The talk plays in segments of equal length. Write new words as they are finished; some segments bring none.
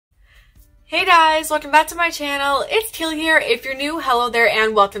Hey guys, welcome back to my channel. It's Teal here. If you're new, hello there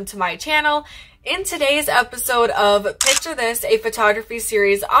and welcome to my channel. In today's episode of Picture This, a photography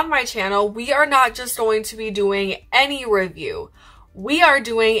series on my channel, we are not just going to be doing any review. We are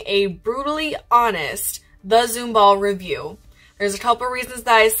doing a brutally honest The Zoom Ball review. There's a couple reasons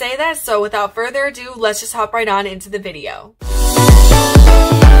that I say that, so without further ado, let's just hop right on into the video.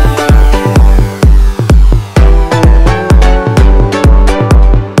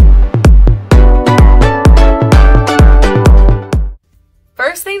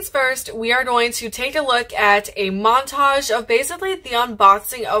 First things first, we are going to take a look at a montage of basically the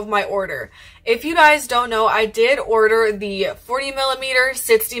unboxing of my order. If you guys don't know, I did order the 40mm,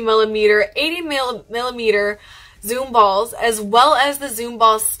 60mm, 80mm Zoom balls, as well as the Zoom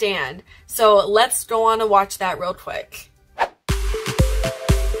ball stand. So let's go on and watch that real quick.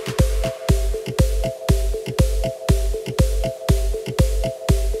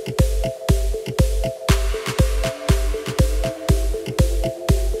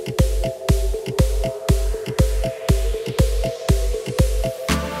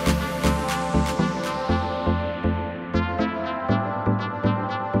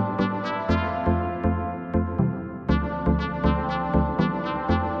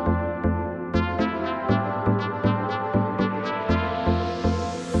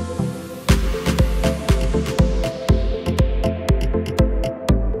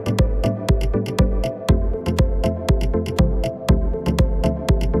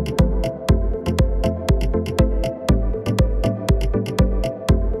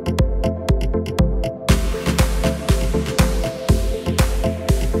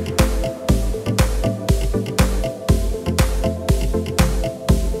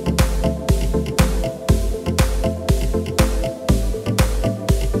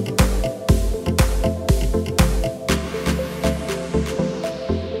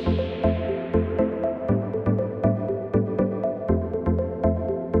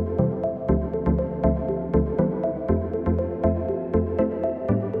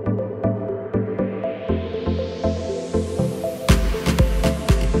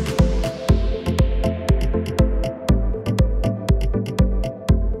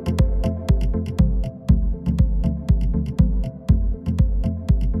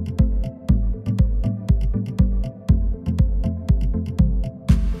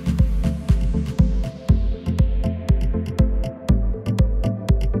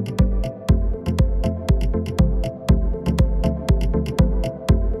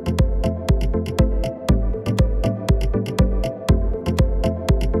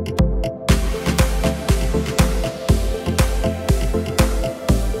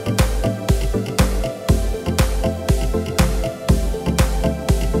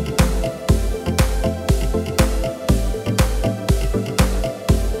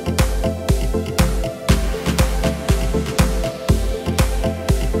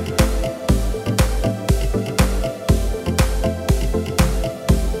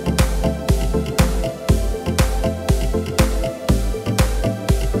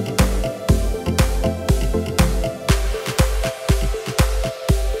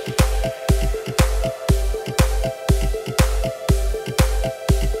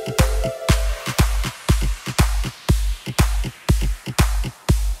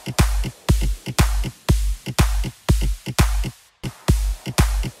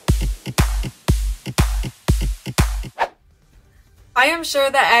 I am sure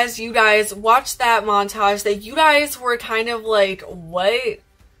that as you guys watched that montage that you guys were kind of like, what?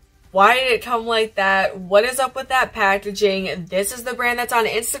 Why did it come like that? What is up with that packaging? This is the brand that's on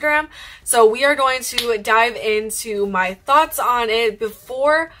Instagram. So we are going to dive into my thoughts on it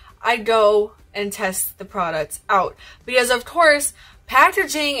before I go and test the products out. Because of course,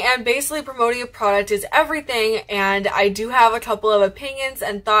 packaging and basically promoting a product is everything, and I do have a couple of opinions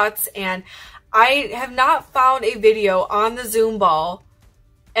and thoughts, and I have not found a video on the Zoom ball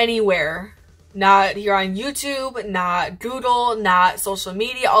anywhere. Not here on YouTube, not Google, not social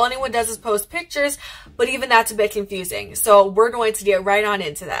media. All anyone does is post pictures, but even that's a bit confusing. So we're going to get right on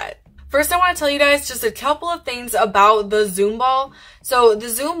into that. First, I want to tell you guys just a couple of things about the Zoom ball. So the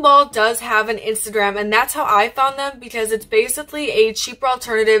Zoom ball does have an Instagram, and that's how I found them, because it's basically a cheaper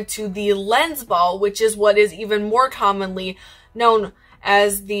alternative to the lens ball, which is what is even more commonly known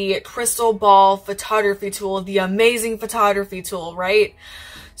as the crystal ball photography tool, the amazing photography tool, right?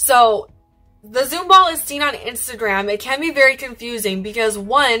 So the Zoom ball is seen on Instagram. It can be very confusing because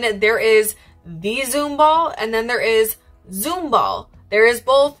one, there is the Zoom ball and then there is Zoom ball. There is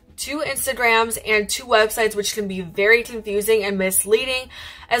both two Instagrams and two websites, which can be very confusing and misleading,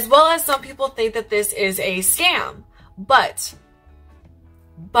 as well as some people think that this is a scam. But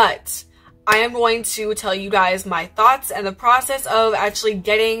I am going to tell you guys my thoughts and the process of actually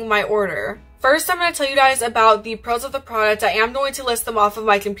getting my order. First, I'm going to tell you guys about the pros of the product. I am going to list them off of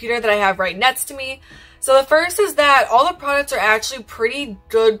my computer that I have right next to me. So the first is that all the products are actually pretty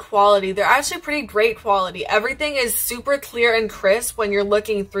good quality. They're actually pretty great quality. Everything is super clear and crisp when you're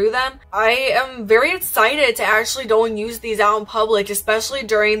looking through them. I am very excited to actually go and use these out in public, especially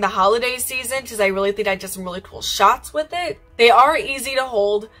during the holiday season, because I really think I did some really cool shots with it. They are easy to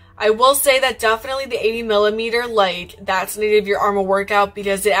hold. I will say that definitely the 80mm, like, that's needed of your armor workout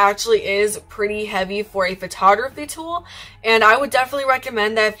because it actually is pretty heavy for a photography tool. And I would definitely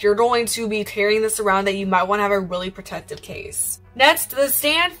recommend that if you're going to be carrying this around, that you might want to have a really protective case. Next, the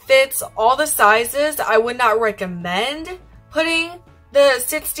stand fits all the sizes. I would not recommend putting the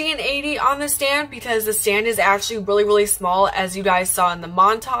 60 and 80 on the stand because the stand is actually really, really small, as you guys saw in the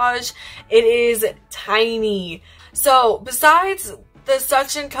montage. It is tiny. So besides the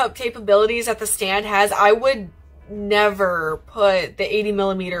suction cup capabilities that the stand has, I would never put the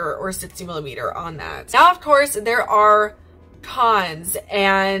 80mm or 60mm on that. Now, of course, there are cons,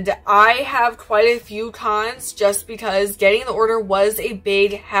 and I have quite a few cons just because getting the order was a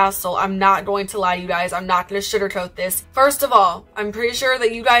big hassle. I'm not going to lie to you guys. I'm not going to sugarcoat this. First of all, I'm pretty sure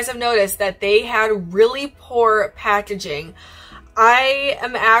that you guys have noticed that they had really poor packaging. I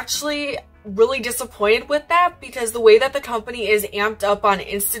am actually really disappointed with that because the way that the company is amped up on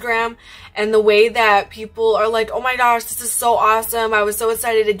Instagram and the way that people are like, oh my gosh, this is so awesome, I was so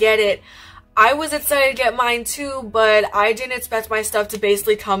excited to get it. I was excited to get mine too, but I didn't expect my stuff to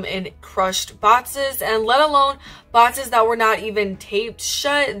basically come in crushed boxes, and let alone boxes that were not even taped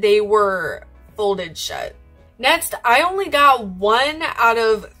shut, they were folded shut. Next, I only got 1 out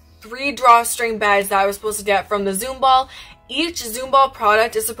of 3 drawstring bags that I was supposed to get from the Zoom Ball. Each Zoom Ball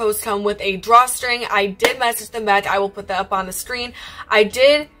product is supposed to come with a drawstring. I did message them back. I will put that up on the screen. I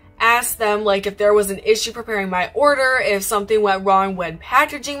did ask them, like, if there was an issue preparing my order, if something went wrong when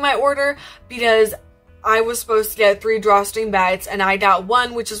packaging my order, because I was supposed to get 3 drawstring bags and I got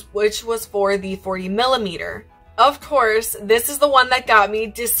 1, which was for the 40mm. Of course, this is the one that got me.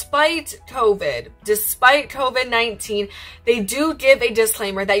 Despite COVID-19, they do give a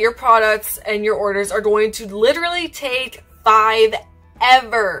disclaimer that your products and your orders are going to literally take 5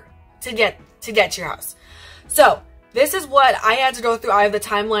 ever to get to your house. So this is what I had to go through. I have the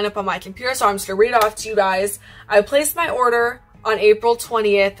timeline up on my computer, so I'm just gonna read it off to you guys. I placed my order on April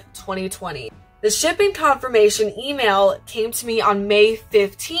 20th, 2020. The shipping confirmation email came to me on May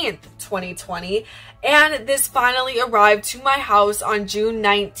 15th, 2020, and this finally arrived to my house on June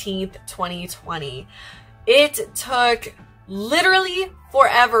 19th, 2020. It took literally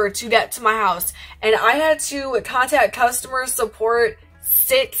forever to get to my house, and I had to contact customer support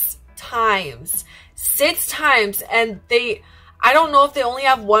 6 times. 6 times, and I don't know if they only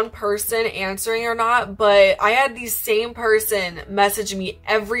have 1 person answering or not, but I had the same person message me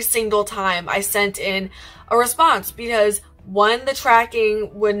every single time I sent in a response because 1, the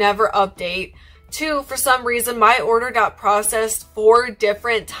tracking would never update. 2, for some reason, my order got processed 4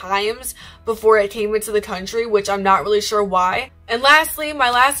 different times before it came into the country, which I'm not really sure why. And lastly,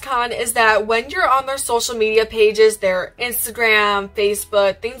 my last con is that when you're on their social media pages, their Instagram,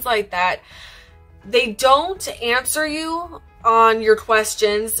 Facebook, things like that, they don't answer you on your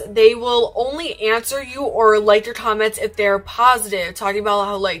questions. They will only answer you or like your comments if they're positive, talking about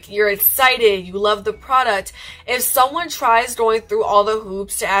how, like, you're excited, you love the product. If someone tries going through all the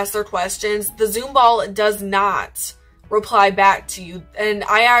hoops to ask their questions, the Zoom Ball does not reply back to you. And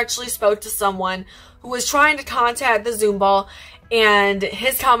I actually spoke to someone who was trying to contact the Zoom Ball and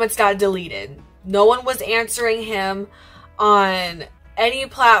his comments got deleted. No one was answering him on any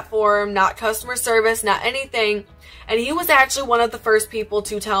platform, not customer service, not anything. And he was actually one of the first people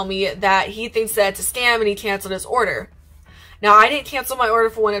to tell me that he thinks that it's a scam and he canceled his order. Now, I didn't cancel my order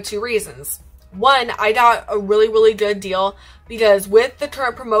for 1 of 2 reasons. 1, I got a really, really good deal because with the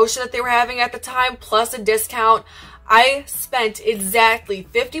current promotion that they were having at the time, plus a discount, I spent exactly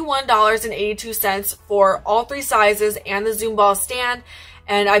 $51.82 for all 3 sizes and the Zoom Ball stand,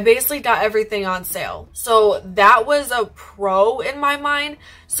 and I basically got everything on sale. So that was a pro in my mind,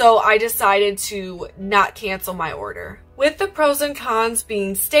 so I decided to not cancel my order. With the pros and cons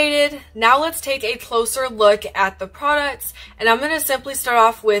being stated, now let's take a closer look at the products, and I'm going to simply start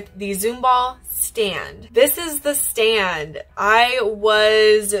off with the Zoom Ball stand. This is the stand. I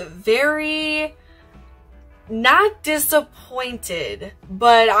was very not disappointed,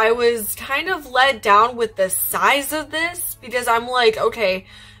 but I was kind of let down with the size of this because I'm like, okay,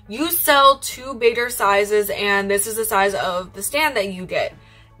 you sell 2 bigger sizes and this is the size of the stand that you get.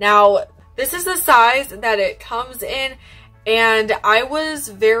 Now, this is the size that it comes in, and I was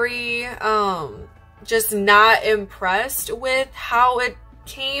very just not impressed with how it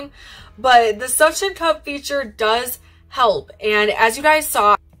came, but the suction cup feature does help. And as you guys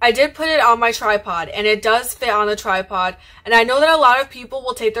saw, I did put it on my tripod, and it does fit on the tripod. And I know that a lot of people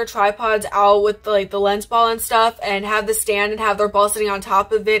will take their tripods out with like the lens ball and stuff and have the stand and have their ball sitting on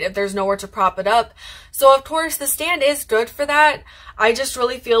top of it if there's nowhere to prop it up. So of course the stand is good for that. I just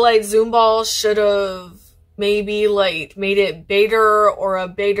really feel like Zoom Ball should have maybe like made it bigger or a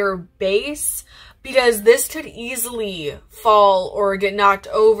bigger base, because this could easily fall or get knocked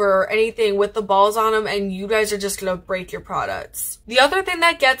over or anything with the balls on them, and you guys are just gonna break your products. The other thing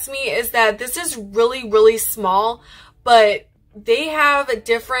that gets me is that this is really, really small, but they have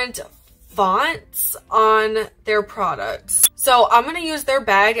different fonts on their products. So I'm gonna use their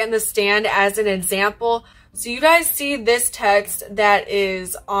bag and the stand as an example. So you guys see this text that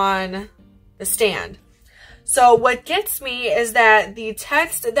is on the stand. So what gets me is that the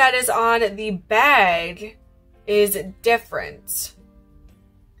text that is on the bag is different.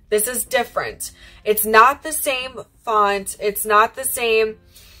 This is different. It's not the same font. It's not the same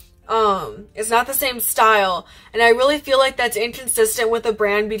style. And I really feel like that's inconsistent with the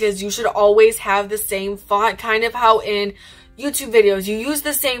brand, because you should always have the same font, kind of how in YouTube videos you use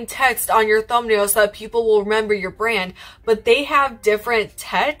the same text on your thumbnail so that people will remember your brand, but they have different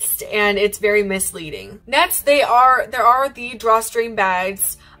text and it's very misleading. Next, there are the drawstring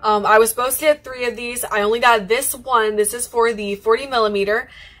bags. I was supposed to get 3 of these. I only got this one. This is for the 40mm,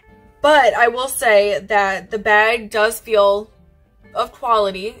 but I will say that the bag does feel of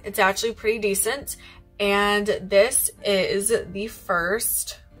quality. It's actually pretty decent, and this is the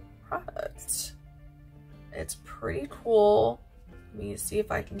first product. It's pretty cool. Let me see if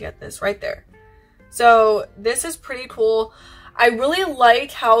I can get this right there. So this is pretty cool. I really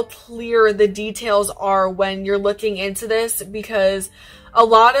like how clear the details are when you're looking into this, because a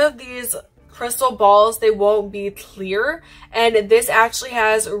lot of these crystal balls, they won't be clear, and this actually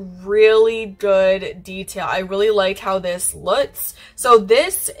has really good detail. I really like how this looks. So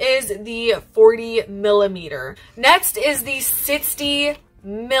this is the 40mm. Next is the 60mm.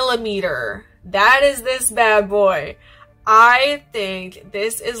 That is this bad boy. I think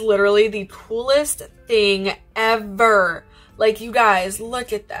this is literally the coolest thing ever. Like, you guys,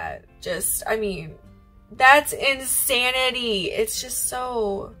 look at that. Just, I mean, that's insanity. It's just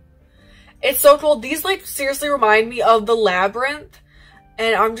so, it's so cool. These like seriously remind me of the Labyrinth,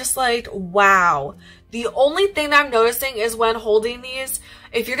 and I'm just like, wow. The only thing that I'm noticing is when holding these,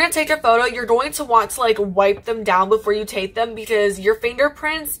 if you're going to take a photo, you're going to want to like wipe them down before you take them, because your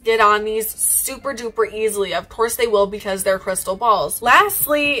fingerprints get on these super duper easily. Of course they will, because they're crystal balls.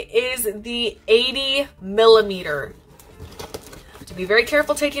 Lastly is the 80mm. To be very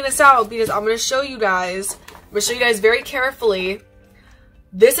careful taking this out, because I'm going to show you guys, very carefully.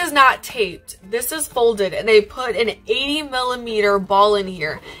 This is not taped. This is folded, and they put an 80mm ball in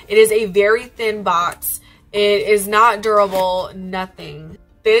here. It is a very thin box. It is not durable, nothing.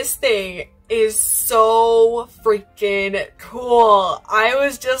 This thing is so freaking cool. I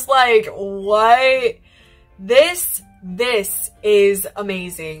was just like, what? This is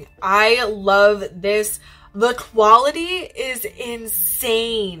amazing. I love this. The quality is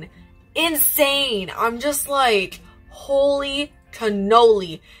insane. Insane. I'm just like, holy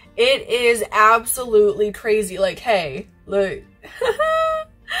cannoli. It is absolutely crazy. Like, hey, look.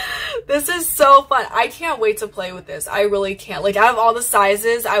 This is so fun. I can't wait to play with this. I really can't. Like, out of all the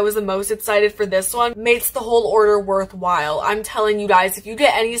sizes, I was the most excited for this one. Makes the whole order worthwhile. I'm telling you guys, if you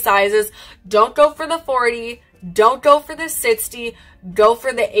get any sizes, don't go for the 40, don't go for the 60, go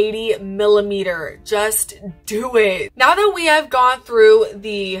for the 80mm. Just do it. Now that we have gone through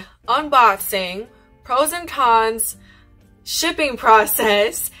the unboxing, pros and cons, shipping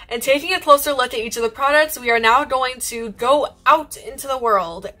process, and taking a closer look at each of the products, we are now going to go out into the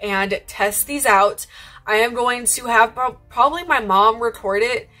world and test these out. I am going to have probably my mom record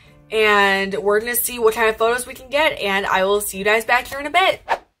it, and we're going to see what kind of photos we can get, and I will see you guys back here in a bit.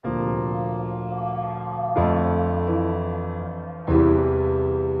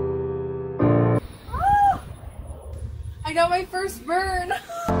 I got my first burn.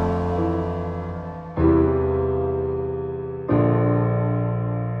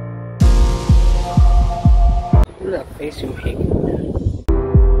 Look at that face you make.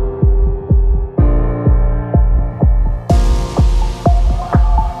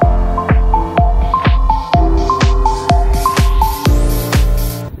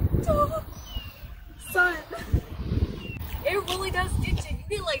 Son, it really does stitch it. You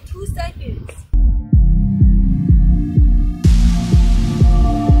get like 2 seconds.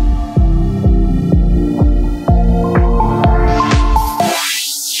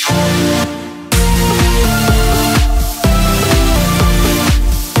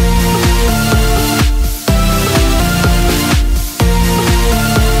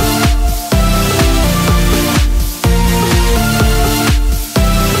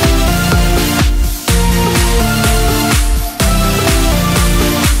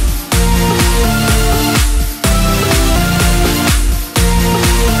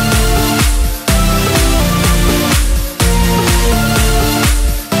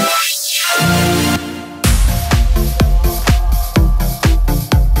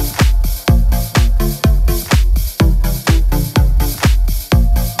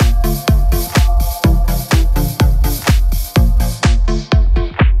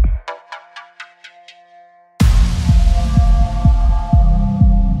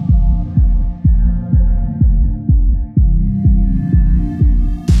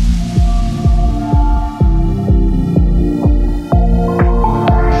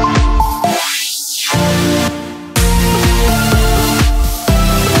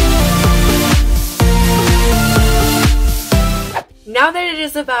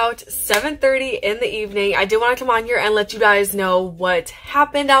 about 7:30 in the evening. I did want to come on here and let you guys know what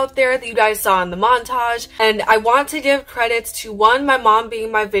happened out there that you guys saw in the montage. And I want to give credits to one, my mom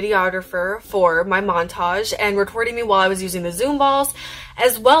being my videographer for my montage and recording me while I was using the Zoom balls,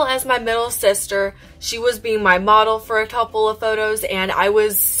 as well as my middle sister. She was being my model for a couple of photos, and I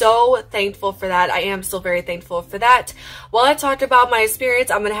was so thankful for that. I am still very thankful for that. While I talk about my experience,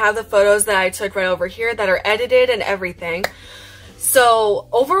 I'm going to have the photos that I took right over here that are edited and everything. So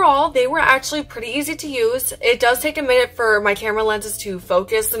overall, they were actually pretty easy to use. It does take a minute for my camera lenses to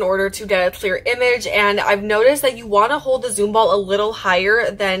focus in order to get a clear image, and I've noticed that you want to hold the zoom ball a little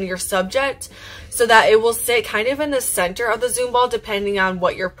higher than your subject so that it will sit kind of in the center of the zoom ball depending on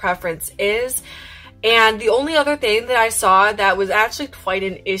what your preference is. And the only other thing that I saw that was actually quite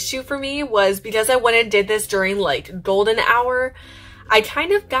an issue for me was because I went and did this during like golden hour, I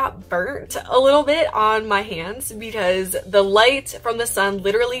kind of got burnt a little bit on my hands because the light from the sun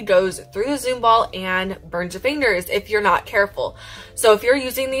literally goes through the zoom ball and burns your fingers if you're not careful. So if you're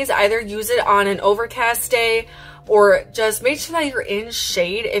using these, either use it on an overcast day or just make sure that you're in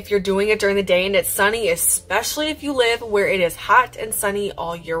shade if you're doing it during the day and it's sunny, especially if you live where it is hot and sunny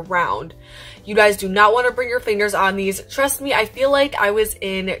all year round. You guys do not want to burn your fingers on these. Trust me, I feel like I was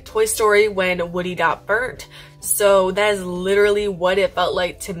in Toy Story when Woody got burnt. So that is literally what it felt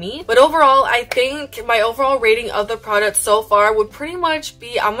like to me. But overall, I think my overall rating of the product so far would pretty much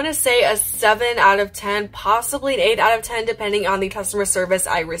be, I'm going to say a 7 out of 10, possibly an 8 out of 10, depending on the customer service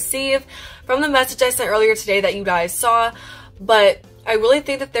I receive from the message I sent earlier today that you guys saw. But I really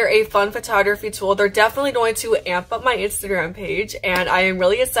think that they're a fun photography tool. They're definitely going to amp up my Instagram page, and I am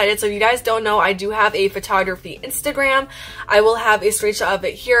really excited. So if you guys don't know, I do have a photography Instagram. I will have a screenshot of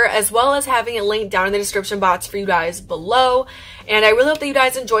it here, as well as having it linked down in the description box for you guys below. And I really hope that you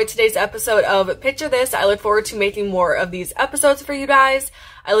guys enjoyed today's episode of Picture This. I look forward to making more of these episodes for you guys.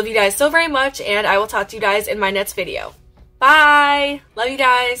 I love you guys so very much, and I will talk to you guys in my next video. Bye! Love you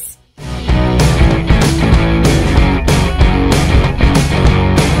guys!